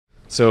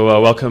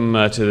So welcome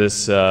to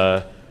this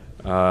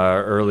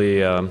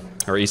early or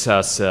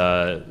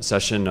ESAS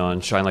session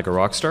on Shine Like a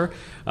Rockstar.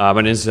 My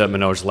name is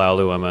Manoj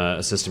Lalu. I'm an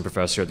assistant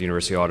professor at the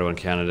University of Ottawa in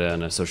Canada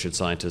and associate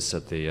scientist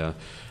at the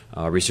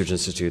Research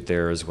Institute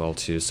there as well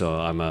too. So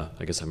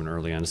I guess I'm an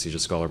early anesthesia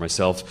scholar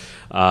myself.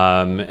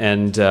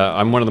 And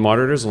I'm one of the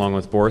moderators along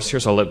with Boris here,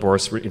 so I'll let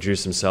Boris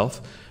introduce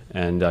himself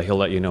and he'll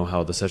let you know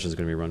how the session is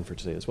going to be run for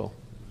today as well.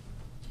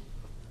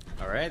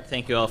 All right,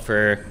 thank you all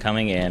for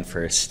coming and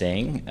for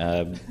staying.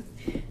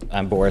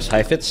 I'm Boris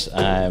Heifetz.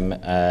 I'm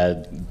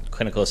a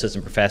clinical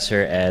assistant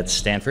professor at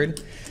Stanford.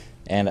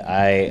 And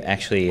I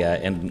actually,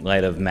 in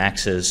light of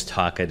Max's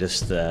talk, I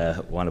just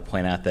want to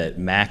point out that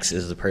Max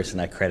is the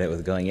person I credit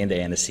with going into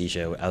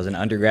anesthesia. I was an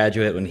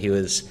undergraduate when he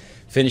was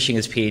finishing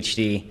his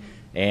PhD,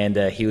 and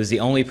he was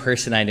the only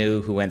person I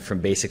knew who went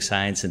from basic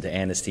science into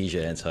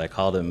anesthesia. And so I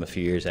called him a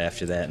few years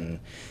after that, and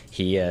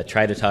he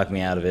tried to talk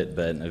me out of it,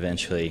 but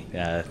eventually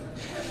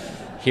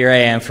here I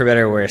am, for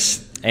better or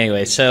worse.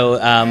 Anyway, so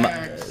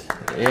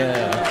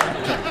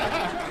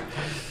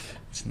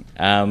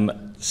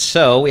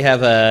so we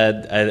have,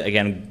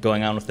 again,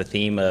 going on with the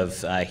theme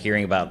of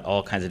hearing about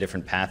all kinds of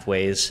different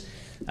pathways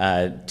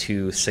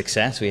to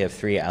success. We have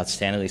three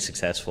outstandingly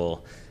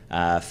successful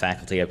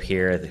faculty up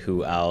here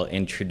who I'll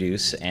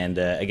introduce. And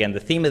again,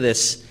 the theme of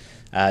this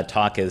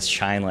talk is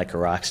Shine Like a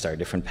Rockstar,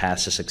 different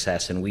paths to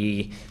success. And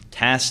we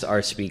tasked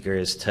our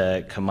speakers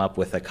to come up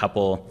with a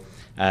couple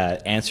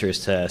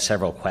answers to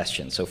several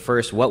questions. So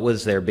first, what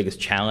was their biggest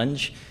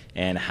challenge,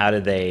 and how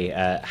did they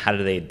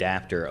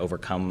adapt or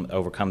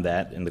overcome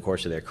that in the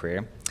course of their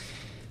career?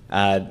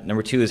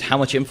 Number two is, how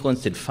much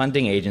influence did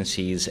funding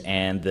agencies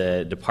and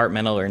the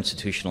departmental or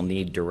institutional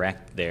need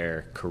direct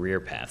their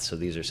career path? So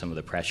these are some of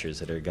the pressures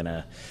that are going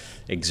to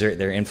exert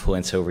their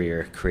influence over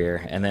your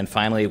career. And then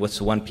finally, what's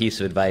the one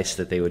piece of advice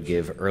that they would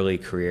give early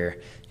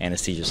career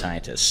anesthesia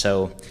scientists?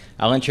 So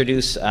I'll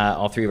introduce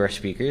all three of our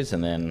speakers,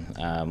 and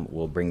then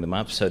we'll bring them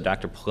up. So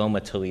Dr.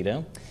 Paloma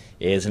Toledo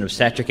is an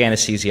obstetric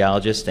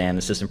anesthesiologist and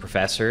assistant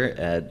professor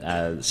at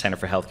the Center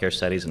for Healthcare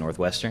Studies at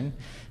Northwestern.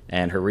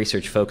 And her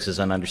research focuses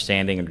on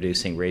understanding and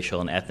reducing racial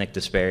and ethnic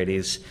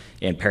disparities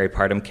in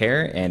peripartum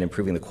care and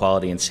improving the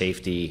quality and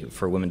safety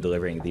for women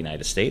delivering in the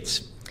United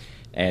States.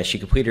 She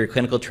completed her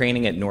clinical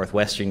training at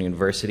Northwestern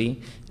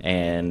University,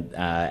 and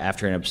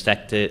after an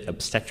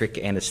obstetric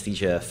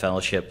anesthesia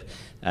fellowship,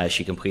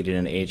 she completed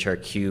an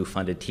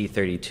AHRQ-funded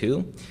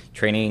T32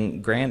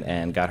 training grant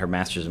and got her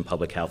master's in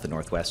public health at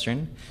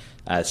Northwestern.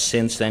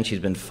 Since then, she's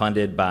been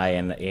funded by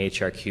an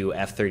AHRQ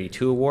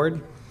F32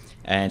 award,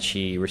 and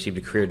she received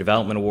a Career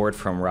Development Award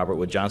from Robert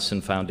Wood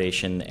Johnson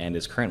Foundation and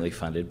is currently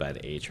funded by the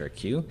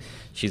AHRQ.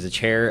 She's the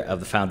chair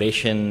of the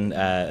Foundation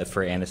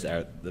for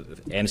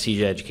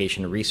Anesthesia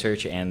Education and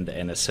Research and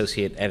an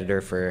associate editor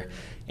for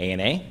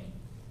ANA.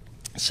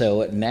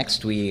 So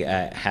next we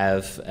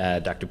have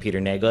Dr.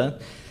 Peter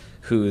Negla,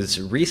 who's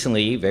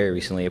very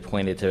recently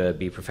appointed to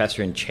be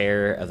professor and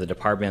chair of the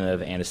Department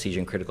of Anesthesia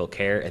and Critical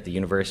Care at the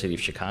University of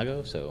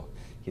Chicago, so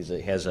he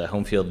has a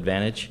home field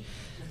advantage.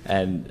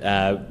 And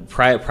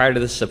prior to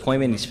this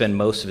appointment, he spent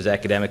most of his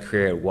academic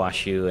career at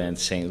WashU and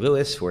St.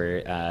 Louis,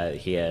 where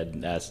he had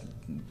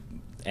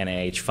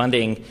NIH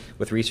funding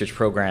with research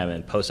program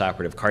and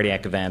postoperative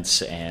cardiac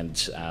events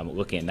and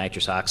looking at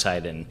nitrous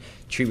oxide and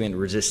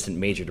treatment-resistant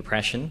major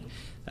depression,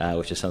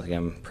 which is something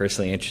I'm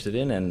personally interested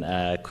in, and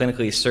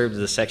clinically served as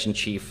the section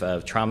chief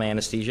of trauma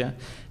anesthesia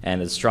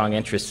and has a strong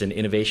interest in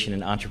innovation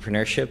and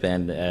entrepreneurship,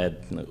 and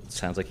it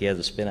sounds like he has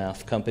a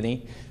spin-off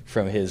company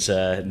from his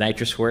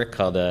nitrous work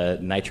called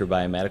Nitro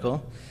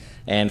Biomedical.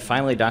 And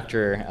finally,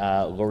 Dr.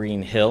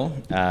 Laureen Hill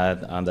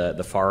on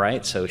the far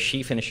right. So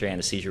she finished her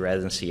anesthesia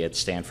residency at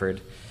Stanford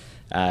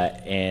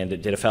and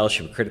did a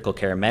fellowship in critical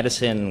care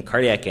medicine,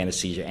 cardiac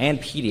anesthesia, and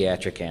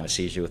pediatric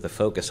anesthesia with a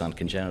focus on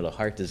congenital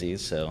heart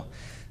disease. So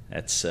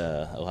that's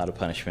a lot of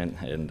punishment,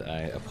 and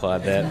I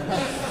applaud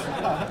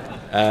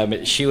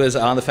that. She was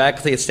on the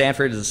faculty at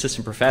Stanford as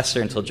assistant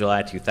professor until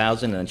July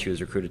 2000, and then she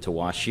was recruited to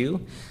WashU,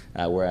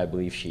 where I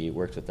believe she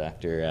worked with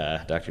Dr.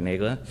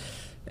 Negla.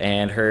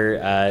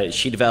 And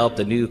she developed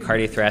a new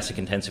cardiothoracic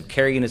intensive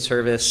care unit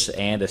service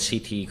and a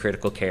CT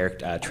critical care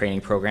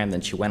training program. Then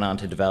she went on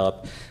to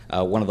develop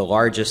one of the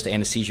largest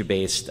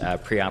anesthesia-based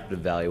preoperative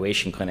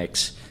evaluation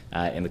clinics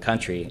in the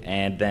country.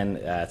 And then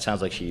it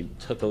sounds like she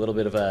took a little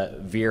bit of a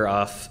veer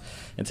off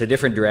into a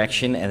different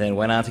direction and then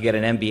went on to get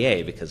an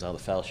MBA because all the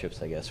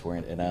fellowships, I guess,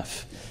 weren't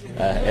enough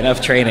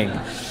training.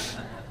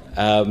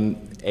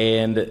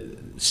 And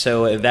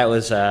so that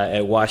was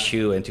at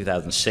WashU in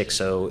 2006.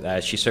 So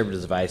she served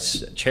as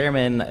vice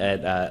chairman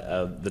at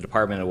the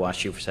department at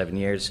WashU for 7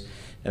 years.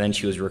 And then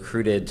she was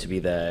recruited to be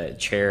the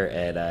chair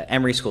at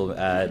Emory School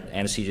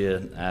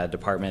Anesthesia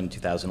Department in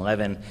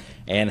 2011,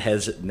 and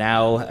has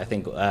now, I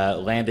think,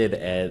 landed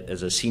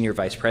as a senior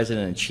vice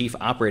president and chief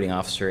operating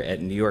officer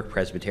at New York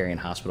Presbyterian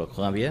Hospital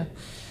Columbia,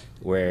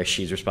 where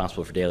she's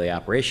responsible for daily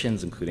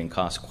operations, including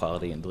cost,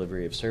 quality, and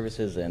delivery of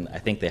services. And I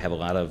think they have a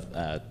lot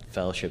of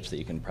fellowships that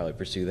you can probably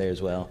pursue there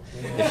as well,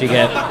 if you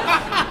get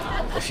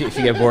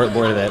bored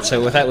of that.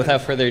 So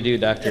without further ado,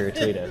 Dr.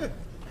 Toledo.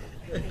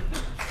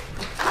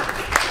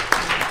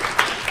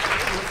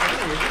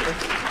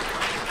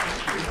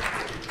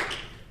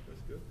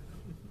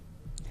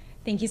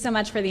 Thank you so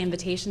much for the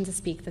invitation to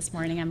speak this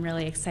morning. I'm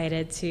really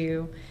excited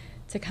to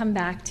come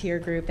back to your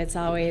group. It's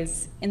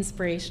always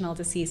inspirational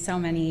to see so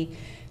many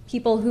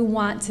people who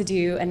want to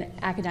do an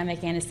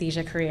academic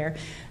anesthesia career.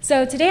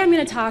 So today I'm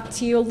going to talk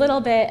to you a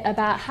little bit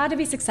about how to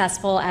be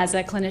successful as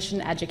a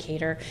clinician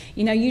educator.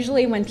 You know,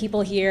 usually when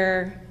people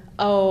hear,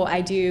 oh,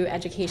 I do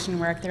education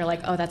work, they're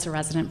like, oh, that's a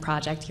resident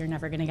project, you're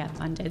never going to get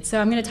funded. So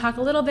I'm going to talk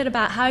a little bit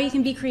about how you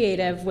can be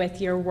creative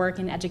with your work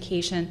in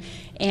education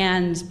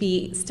and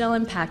be still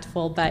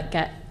impactful but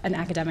get an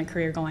academic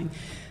career going.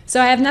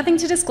 So I have nothing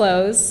to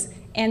disclose.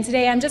 And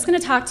today I'm just going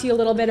to talk to you a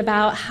little bit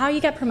about how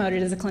you get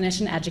promoted as a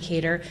clinician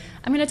educator.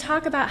 I'm going to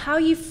talk about how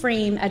you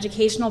frame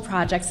educational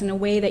projects in a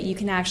way that you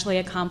can actually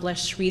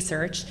accomplish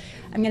research.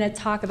 I'm going to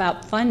talk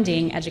about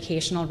funding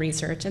educational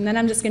research, and then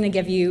I'm just going to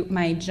give you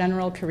my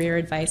general career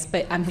advice.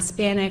 But I'm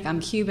Hispanic, I'm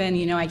Cuban,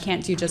 you know, I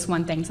can't do just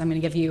one thing, so I'm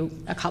going to give you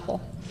a couple.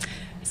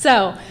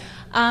 So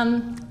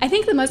I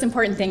think the most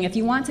important thing if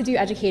you want to do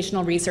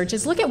educational research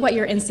is look at what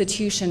your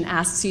institution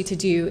asks you to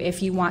do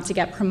if you want to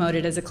get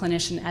promoted as a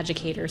clinician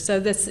educator. So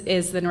this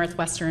is the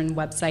Northwestern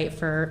website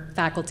for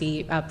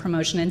faculty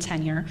promotion and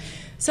tenure.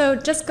 So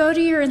just go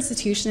to your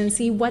institution and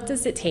see what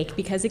does it take,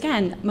 because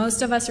again,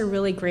 most of us are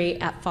really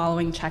great at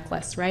following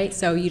checklists, right?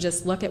 So you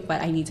just look at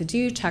what I need to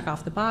do, check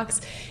off the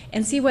box,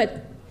 and see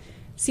what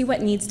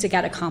needs to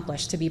get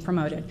accomplished to be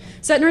promoted.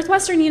 So at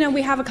Northwestern, you know,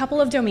 we have a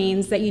couple of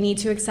domains that you need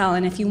to excel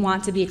in if you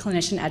want to be a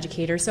clinician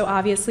educator. So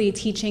obviously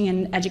teaching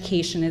and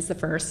education is the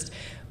first,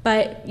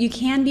 but you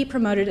can be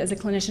promoted as a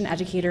clinician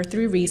educator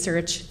through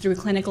research, through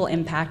clinical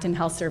impact, and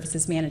health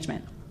services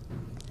management.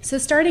 So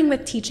starting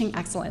with teaching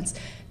excellence,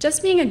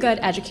 just being a good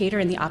educator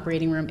in the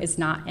operating room is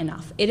not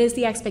enough. It is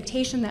the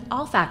expectation that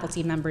all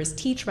faculty members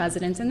teach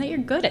residents and that you're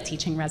good at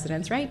teaching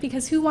residents, right?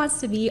 Because who wants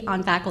to be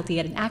on faculty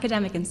at an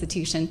academic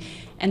institution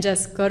and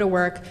just go to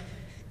work,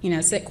 you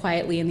know, sit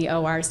quietly in the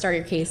OR, start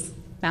your case,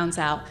 bounce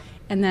out,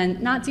 and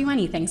then not do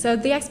anything? So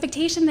the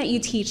expectation that you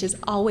teach is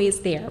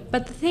always there.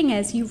 But the thing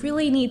is, you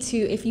really need to,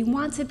 if you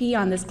want to be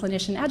on this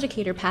clinician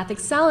educator path,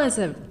 excel as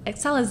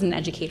an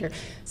educator.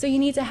 So you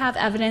need to have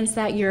evidence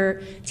that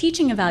your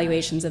teaching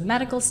evaluations of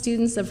medical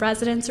students, of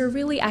residents, are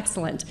really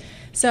excellent.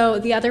 So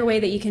the other way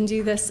that you can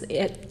do this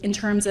in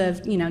terms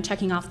of, you know,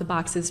 checking off the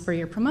boxes for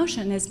your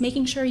promotion is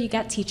making sure you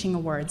get teaching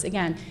awards.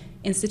 Again,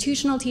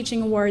 institutional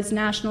teaching awards,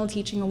 national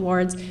teaching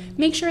awards.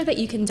 Make sure that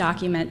you can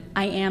document,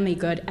 I am a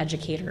good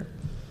educator.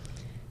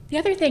 The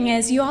other thing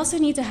is you also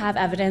need to have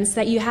evidence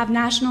that you have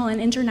national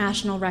and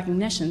international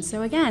recognition.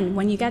 So again,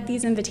 when you get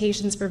these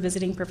invitations for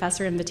visiting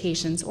professor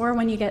invitations, or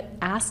when you get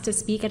asked to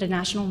speak at a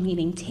national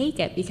meeting, take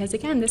it, because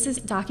again, this is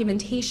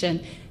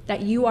documentation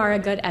that you are a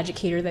good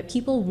educator, that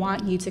people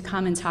want you to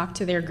come and talk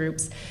to their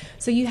groups.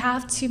 So you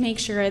have to make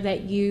sure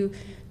that you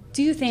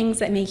do things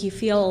that make you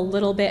feel a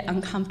little bit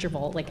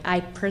uncomfortable. Like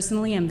I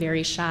personally am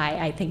very shy.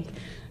 I think,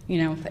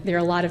 you know, there are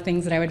a lot of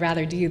things that I would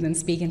rather do than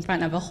speak in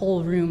front of a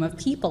whole room of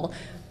people.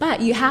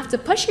 But you have to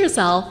push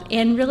yourself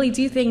and really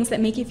do things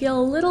that make you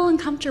feel a little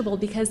uncomfortable,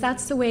 because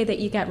that's the way that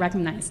you get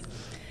recognized.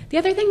 The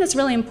other thing that's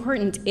really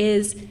important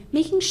is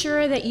making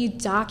sure that you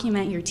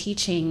document your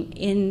teaching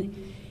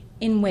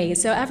in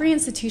ways. So every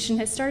institution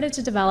has started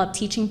to develop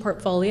teaching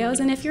portfolios,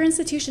 and if your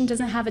institution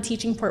doesn't have a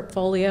teaching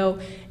portfolio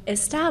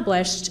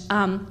established,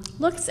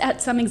 look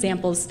at some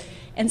examples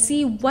and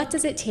see what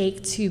does it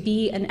take to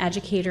be an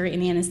educator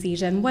in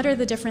anesthesia, and what are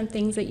the different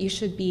things that you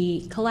should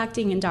be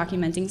collecting and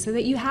documenting so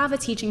that you have a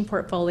teaching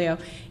portfolio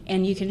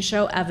and you can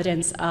show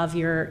evidence of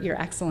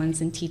your excellence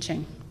in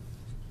teaching.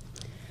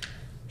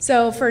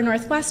 So for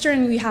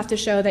Northwestern, you have to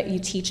show that you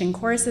teach in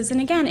courses.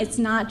 And again, it's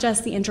not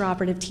just the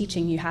intraoperative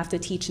teaching. You have to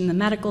teach in the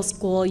medical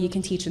school, you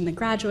can teach in the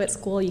graduate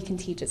school, you can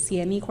teach at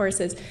CME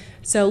courses.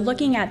 So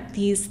looking at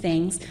these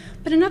things.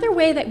 But another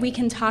way that we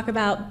can talk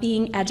about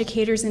being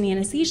educators in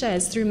anesthesia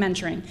is through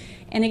mentoring.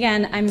 And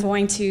again, I'm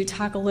going to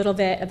talk a little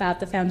bit about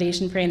the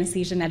Foundation for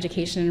Anesthesia and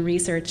Education and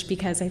Research,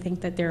 because I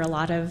think that there are a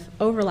lot of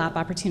overlap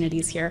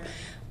opportunities here.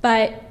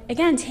 But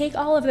again, take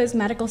all of those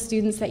medical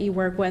students that you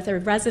work with or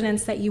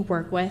residents that you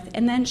work with,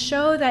 and then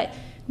show that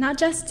not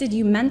just did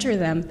you mentor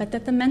them, but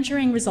that the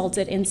mentoring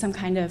resulted in some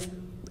kind of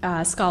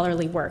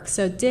scholarly work.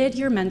 So did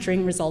your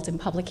mentoring result in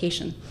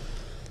publication?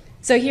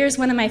 So here's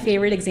one of my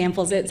favorite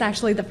examples. It's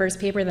actually the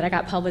first paper that I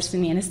got published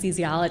in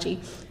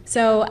anesthesiology.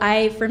 So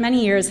I, for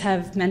many years,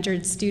 have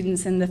mentored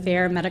students in the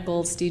FAIR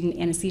Medical Student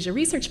Anesthesia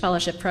Research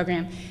Fellowship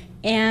Program,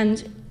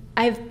 and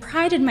I've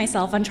prided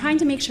myself on trying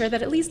to make sure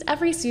that at least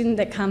every student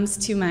that comes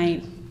to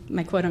my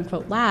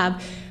quote-unquote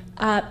lab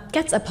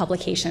gets a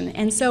publication.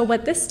 And so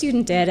what this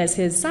student did as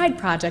his side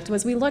project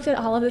was we looked at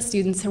all of the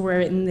students who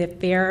were in the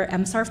FAIR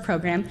MSARF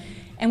program,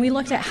 and we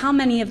looked at how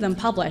many of them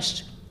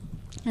published.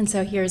 And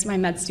so here's my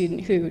med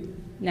student who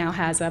now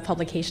has a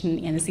publication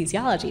in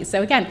anesthesiology.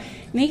 So again,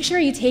 make sure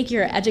you take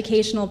your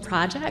educational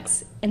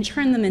projects and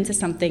turn them into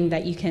something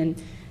that you can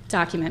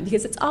document,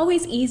 because it's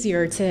always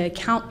easier to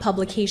count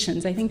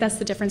publications. I think that's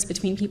the difference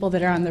between people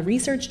that are on the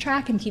research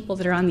track and people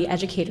that are on the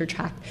educator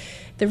track.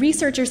 The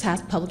researchers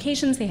have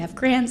publications, they have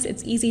grants,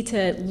 it's easy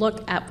to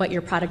look at what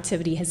your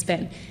productivity has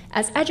been.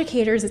 As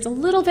educators, it's a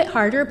little bit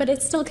harder, but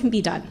it still can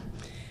be done.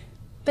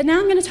 But now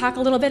I'm going to talk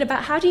a little bit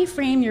about how do you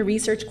frame your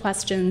research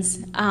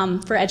questions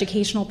for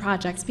educational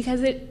projects,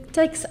 because it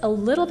takes a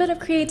little bit of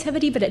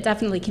creativity, but it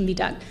definitely can be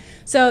done.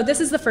 So this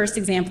is the first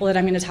example that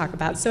I'm going to talk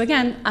about. So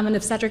again, I'm an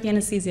obstetric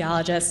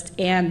anesthesiologist,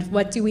 and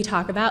what do we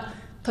talk about?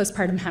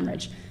 Postpartum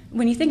hemorrhage.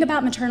 When you think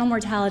about maternal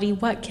mortality,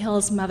 what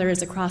kills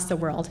mothers across the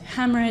world?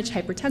 Hemorrhage,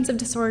 hypertensive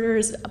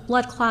disorders,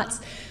 blood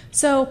clots.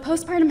 So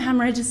postpartum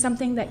hemorrhage is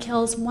something that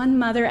kills one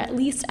mother at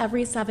least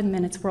every 7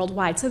 minutes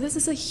worldwide. So this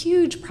is a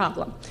huge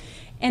problem.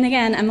 And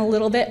again, I'm a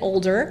little bit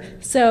older,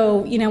 so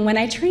when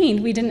I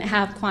trained, we didn't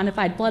have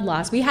quantified blood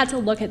loss. We had to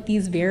look at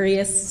these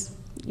various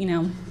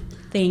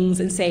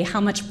things and say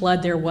how much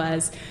blood there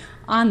was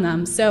on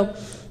them. So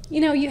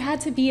you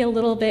had to be a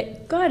little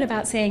bit good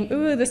about saying,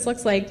 ooh, this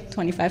looks like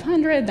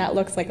 2,500, that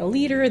looks like a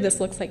liter, this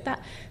looks like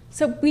that.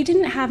 So we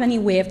didn't have any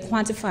way of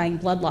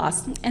quantifying blood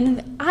loss.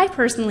 And I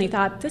personally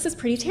thought, this is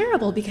pretty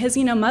terrible because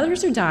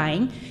mothers are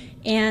dying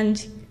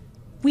and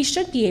we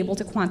should be able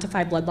to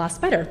quantify blood loss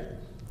better.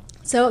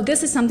 So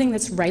this is something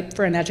that's ripe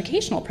for an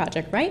educational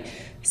project, right?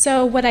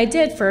 So what I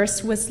did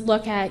first was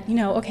look at,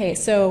 okay,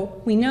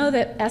 so we know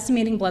that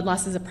estimating blood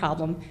loss is a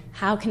problem.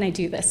 How can I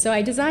do this? So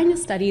I designed a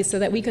study so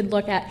that we could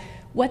look at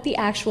what the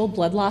actual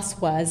blood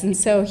loss was. And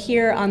so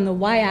here on the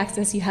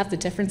y-axis, you have the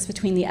difference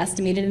between the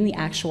estimated and the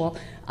actual.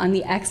 On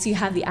the x, you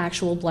have the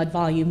actual blood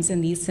volumes in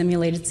these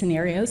simulated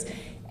scenarios.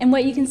 And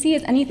what you can see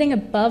is anything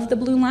above the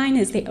blue line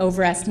is they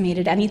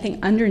overestimated,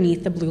 anything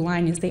underneath the blue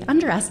line is they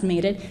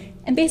underestimated.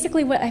 And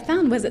basically what I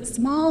found was that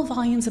small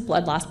volumes of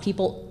blood loss,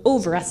 people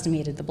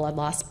overestimated the blood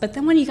loss. But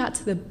then when you got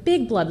to the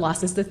big blood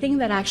losses, the thing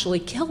that actually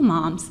kill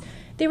moms,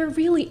 they were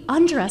really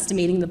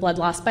underestimating the blood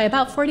loss by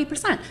about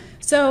 40%.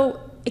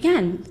 So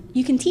again,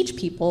 you can teach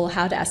people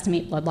how to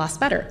estimate blood loss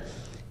better.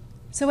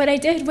 So what I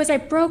did was I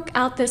broke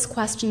out this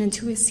question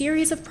into a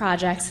series of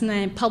projects and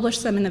then I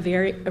published them in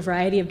a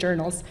variety of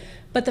journals.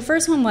 But the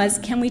first one was,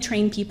 can we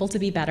train people to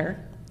be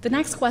better? The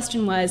next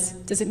question was,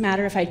 does it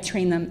matter if I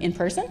train them in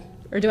person?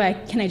 Or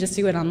can I just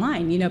do it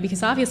online?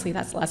 Because obviously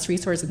that's less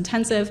resource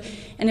intensive,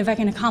 and if I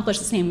can accomplish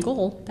the same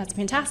goal, that's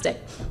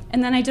fantastic.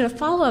 And then I did a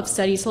follow-up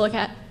study to look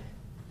at,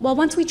 well,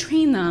 once we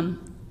train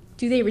them,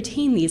 do they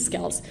retain these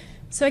skills?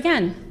 So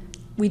again,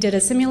 we did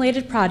a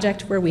simulated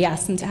project where we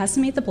asked them to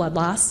estimate the blood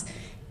loss.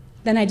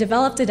 Then I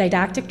developed a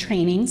didactic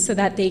training so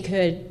that they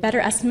could better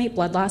estimate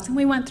blood loss, and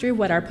we went through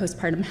what our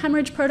postpartum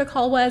hemorrhage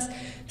protocol was.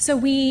 So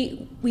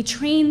we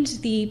trained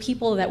the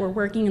people that were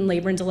working in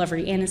labor and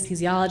delivery,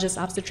 anesthesiologists,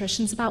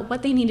 obstetricians, about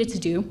what they needed to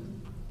do.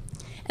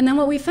 And then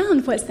what we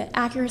found was that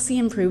accuracy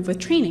improved with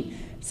training.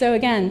 So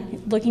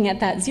again, looking at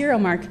that 0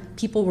 mark,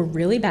 people were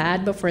really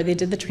bad before they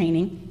did the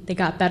training. They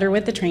got better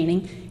with the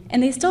training,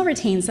 and they still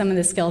retained some of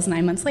the skills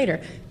 9 months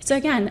later. So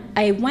again,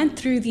 I went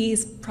through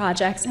these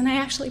projects and I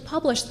actually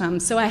published them.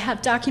 So I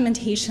have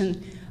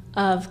documentation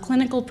of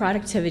clinical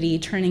productivity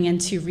turning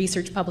into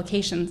research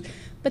publications.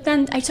 But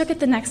then I took it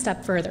the next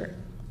step further,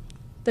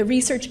 the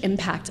research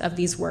impact of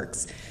these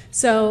works.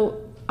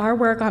 So our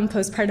work on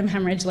postpartum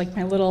hemorrhage, like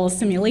my little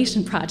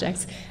simulation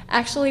projects,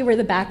 actually were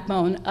the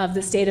backbone of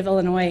the state of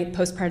Illinois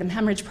postpartum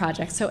hemorrhage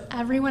project. So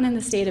everyone in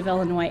the state of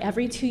Illinois,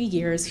 every 2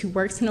 years, who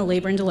works in a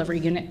labor and delivery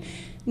unit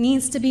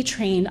needs to be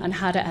trained on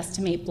how to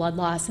estimate blood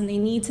loss, and they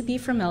need to be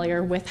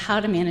familiar with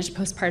how to manage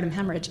postpartum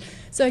hemorrhage.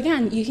 So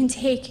again, you can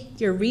take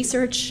your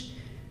research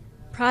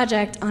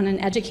project on an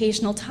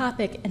educational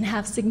topic and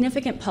have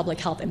significant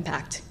public health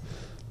impact.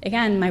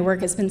 Again, my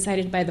work has been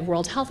cited by the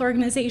World Health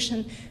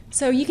Organization,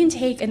 so you can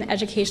take an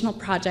educational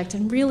project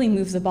and really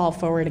move the ball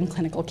forward in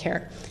clinical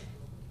care.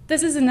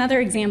 This is another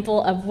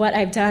example of what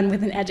I've done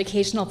with an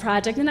educational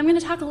project, and I'm going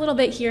to talk a little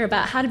bit here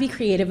about how to be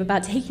creative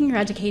about taking your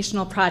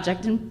educational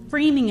project and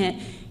framing it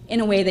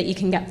in a way that you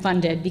can get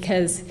funded,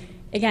 because,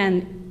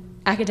 again,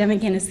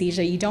 academic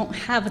anesthesia, you don't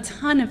have a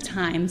ton of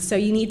time, so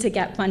you need to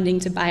get funding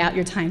to buy out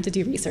your time to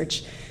do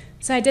research.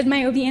 So I did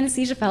my OB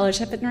anesthesia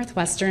fellowship at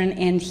Northwestern,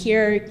 and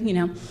here,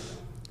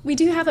 we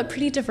do have a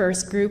pretty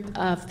diverse group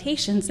of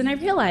patients, and I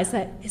realized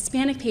that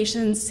Hispanic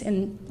patients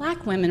and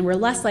Black women were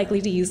less likely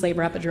to use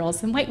labor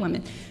epidurals than white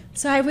women.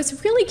 So I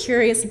was really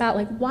curious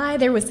about why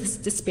there was this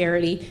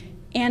disparity,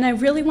 and I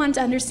really wanted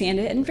to understand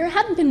it, and there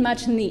hadn't been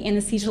much in the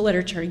anesthesia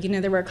literature.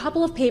 There were a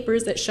couple of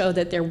papers that showed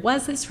that there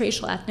was this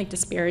racial ethnic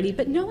disparity,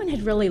 but no one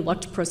had really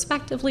looked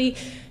prospectively.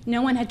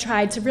 No one had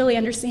tried to really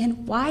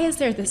understand why is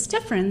there this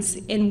difference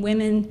in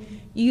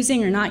women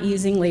using or not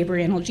using labor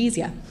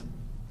analgesia.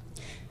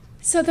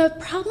 So the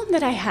problem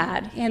that I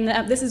had, and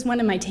this is one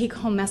of my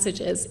take-home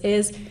messages,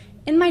 is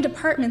in my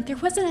department, there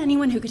wasn't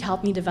anyone who could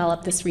help me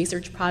develop this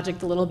research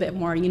project a little bit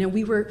more.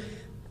 We were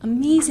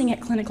amazing at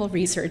clinical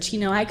research.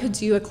 I could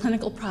do a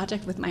clinical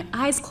project with my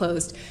eyes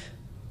closed,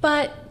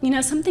 but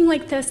something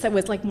like this that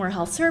was like more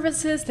health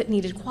services, that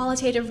needed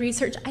qualitative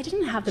research, I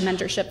didn't have the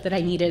mentorship that I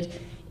needed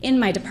in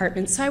my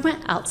department. So I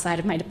went outside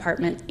of my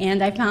department,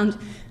 and I found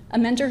a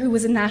mentor who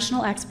was a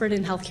national expert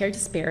in healthcare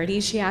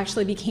disparities. She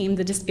actually became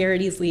the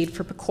disparities lead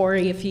for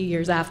PCORI a few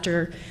years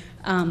after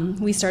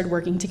we started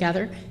working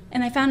together.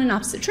 And I found an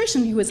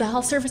obstetrician who was a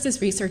health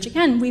services researcher.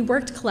 Again, we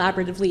worked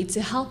collaboratively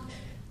to help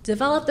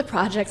develop the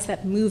projects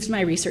that moved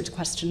my research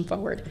question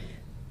forward.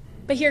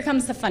 But here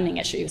comes the funding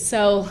issue.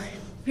 So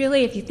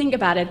really, if you think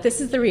about it,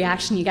 this is the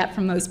reaction you get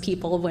from most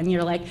people when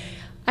you're like,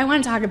 I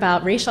want to talk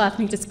about racial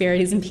ethnic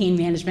disparities in pain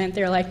management.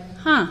 They're like,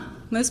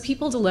 most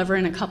people deliver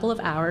in a couple of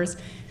hours.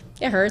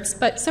 It hurts,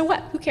 but so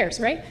what? Who cares,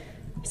 right?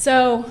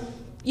 So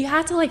you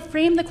had to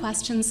frame the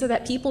question so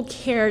that people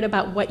cared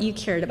about what you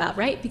cared about,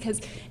 right?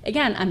 Because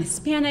again, I'm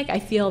Hispanic, I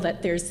feel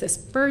that there's this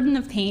burden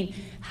of pain.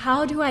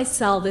 How do I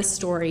sell this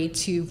story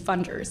to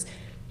funders?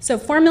 So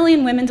 4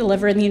 million women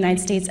deliver in the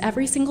United States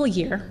every single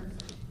year.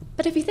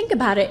 But if you think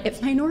about it,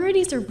 if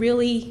minorities are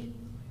really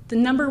the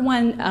number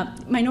one,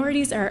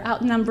 minorities are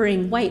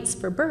outnumbering whites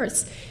for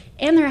births,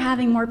 and they're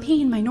having more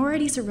pain,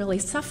 minorities are really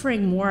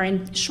suffering more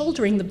and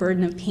shouldering the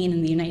burden of pain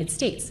in the United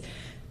States.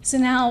 So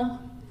now,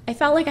 I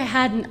felt like I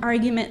had an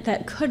argument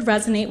that could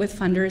resonate with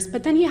funders,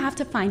 but then you have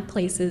to find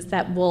places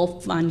that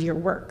will fund your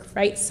work,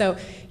 right? So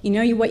you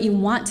know what you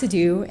want to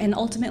do, and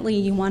ultimately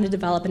you want to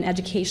develop an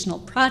educational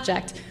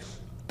project,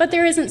 but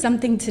there isn't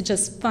something to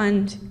just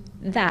fund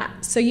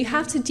that. So you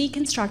have to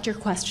deconstruct your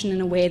question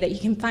in a way that you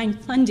can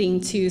find funding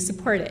to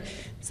support it.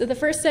 So the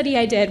first study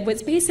I did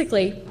was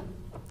basically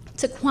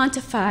to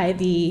quantify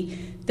the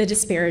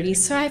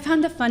disparities. So I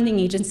found a funding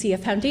agency, a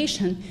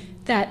foundation,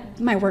 that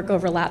my work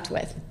overlapped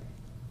with.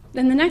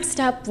 Then the next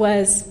step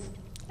was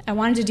I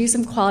wanted to do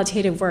some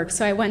qualitative work,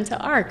 so I went to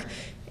ARC,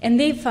 and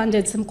they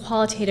funded some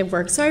qualitative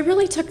work. So I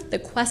really took the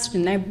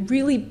question, I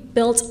really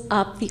built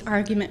up the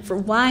argument for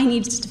why I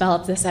needed to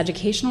develop this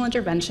educational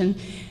intervention,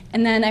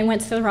 and then I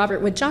went to the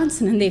Robert Wood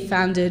Johnson, and they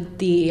funded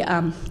the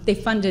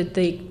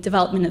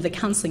development of the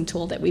counseling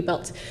tool that we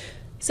built.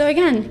 So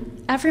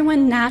again,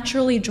 everyone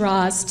naturally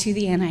draws to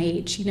the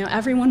NIH.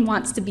 Everyone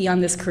wants to be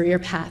on this career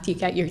path. You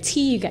get your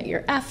T, you get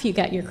your F, you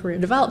get your career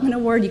development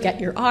award, you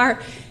get your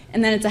R,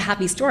 and then it's a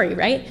happy story,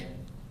 right?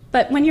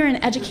 But when you're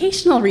an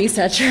educational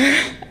researcher,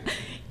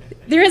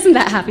 there isn't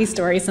that happy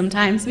story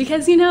sometimes,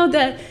 because the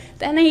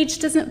NIH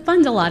doesn't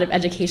fund a lot of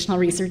educational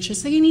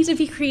researchers, so you need to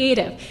be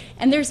creative.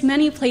 And there's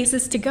many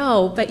places to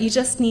go, but you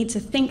just need to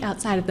think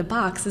outside of the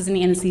box as an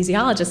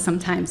anesthesiologist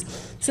sometimes.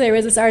 So there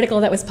was this article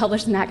that was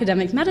published in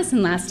Academic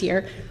Medicine last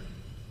year,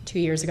 2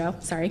 years ago,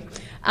 sorry,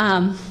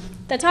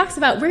 that talks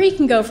about where you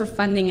can go for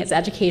funding as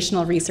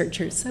educational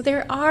researchers. So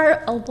there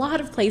are a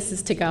lot of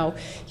places to go.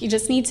 You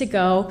just need to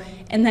go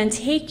and then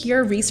take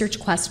your research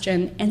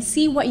question and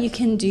see what you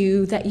can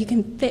do that you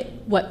can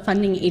fit what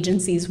funding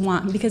agencies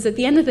want. Because at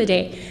the end of the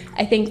day,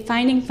 I think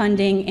finding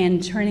funding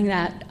and turning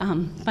that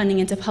funding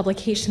into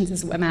publications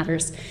is what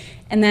matters.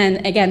 And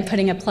then again,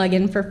 putting a plug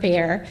in for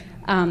FAIR.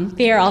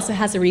 FAIR also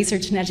has a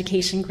research and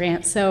education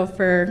grant, so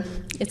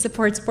it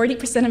supports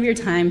 40% of your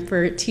time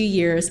for 2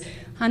 years,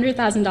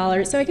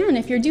 $100,000. So again,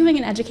 if you're doing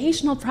an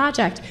educational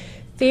project,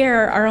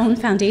 FAIR, our own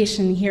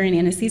foundation here in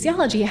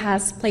anesthesiology,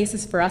 has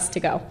places for us to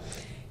go.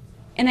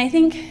 And I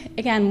think,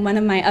 again, one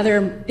of my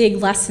other big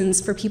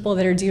lessons for people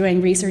that are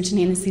doing research in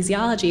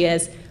anesthesiology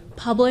is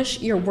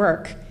publish your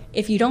work.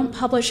 If you don't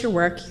publish your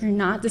work, you're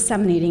not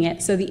disseminating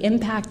it, so the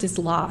impact is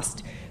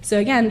lost. So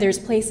again, there's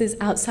places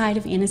outside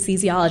of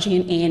anesthesiology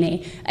and ANA.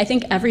 I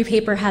think every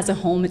paper has a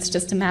home. It's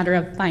just a matter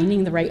of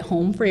finding the right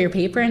home for your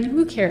paper, and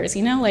who cares,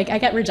 I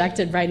get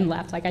rejected right and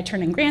left. I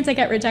turn in grants, I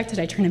get rejected.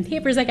 I turn in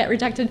papers, I get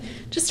rejected.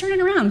 Just turn it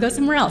around, go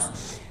somewhere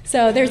else.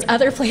 So there's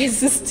other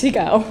places to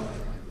go.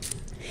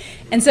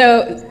 And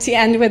so to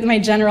end with my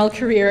general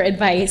career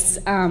advice,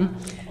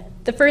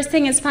 the first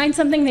thing is find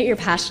something that you're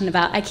passionate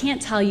about. I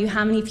can't tell you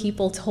how many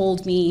people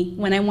told me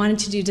when I wanted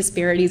to do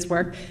disparities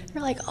work,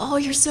 they're like, oh,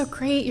 you're so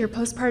great, your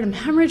postpartum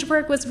hemorrhage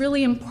work was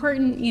really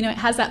important, it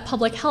has that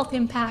public health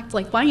impact,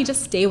 why don't you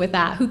just stay with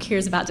that? Who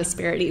cares about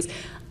disparities?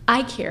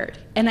 I cared,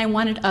 and I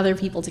wanted other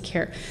people to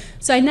care.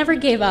 So I never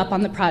gave up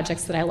on the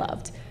projects that I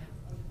loved.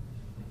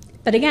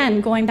 But again,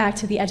 going back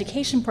to the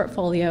education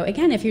portfolio,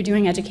 again, if you're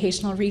doing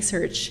educational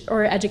research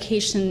or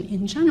education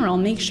in general,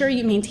 make sure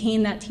you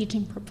maintain that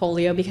teaching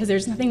portfolio, because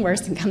there's nothing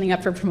worse than coming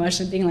up for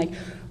promotion being like,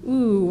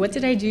 ooh, what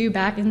did I do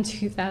back in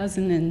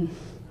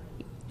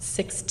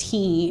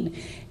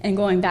 2016, and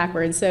going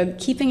backwards. So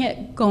keeping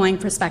it going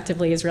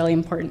prospectively is really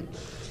important.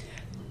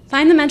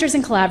 Find the mentors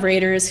and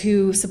collaborators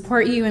who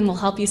support you and will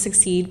help you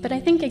succeed. But I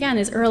think, again,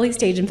 as early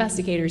stage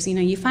investigators,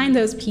 you find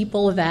those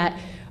people that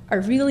are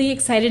really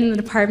excited in the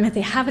department,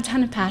 they have a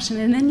ton of passion,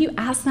 and then you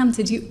ask them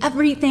to do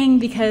everything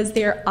because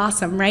they're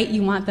awesome, right?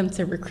 You want them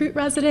to recruit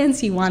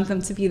residents, you want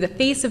them to be the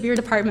face of your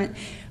department,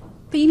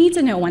 but you need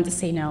to know when to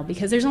say no,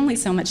 because there's only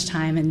so much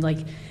time,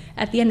 and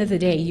at the end of the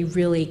day, you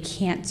really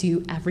can't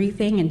do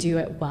everything and do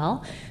it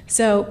well.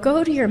 So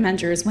go to your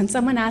mentors. When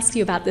someone asks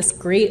you about this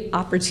great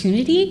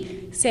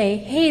opportunity, say,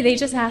 hey, they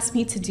just asked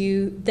me to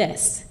do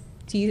this.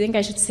 Do you think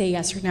I should say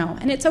yes or no?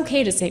 And it's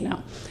okay to say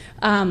no.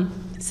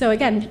 So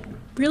again,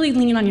 really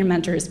lean on your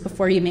mentors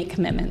before you make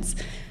commitments.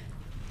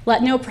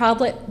 Let no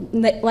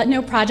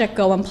project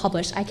go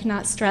unpublished. I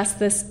cannot stress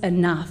this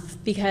enough,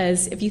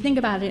 because if you think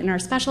about it in our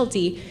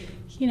specialty,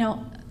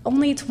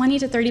 only 20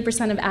 to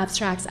 30% of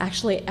abstracts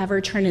actually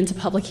ever turn into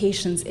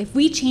publications. If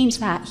we change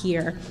that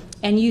here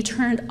and you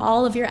turned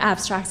all of your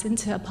abstracts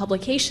into a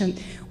publication,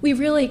 we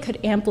really could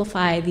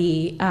amplify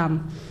the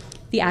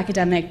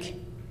academic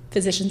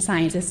physician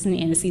scientists in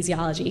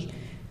anesthesiology.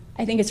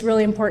 I think it's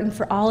really important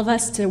for all of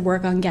us to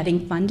work on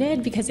getting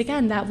funded, because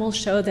again, that will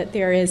show that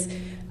there is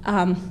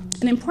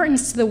an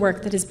importance to the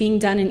work that is being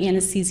done in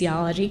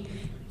anesthesiology.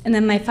 And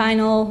then my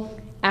final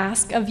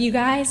ask of you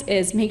guys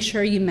is make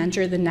sure you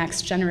mentor the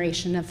next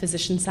generation of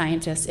physician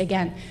scientists.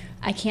 Again,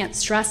 I can't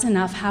stress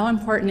enough how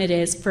important it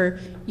is for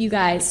you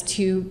guys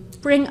to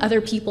bring other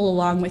people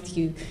along with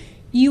you.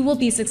 You will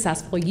be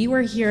successful. You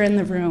are here in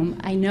the room.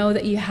 I know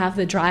that you have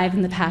the drive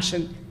and the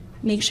passion.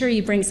 Make sure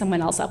you bring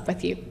someone else up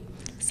with you.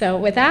 So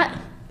with that,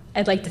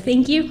 I'd like to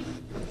thank you,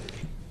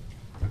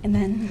 and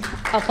then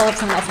I'll pull up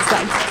someone else's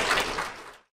slide.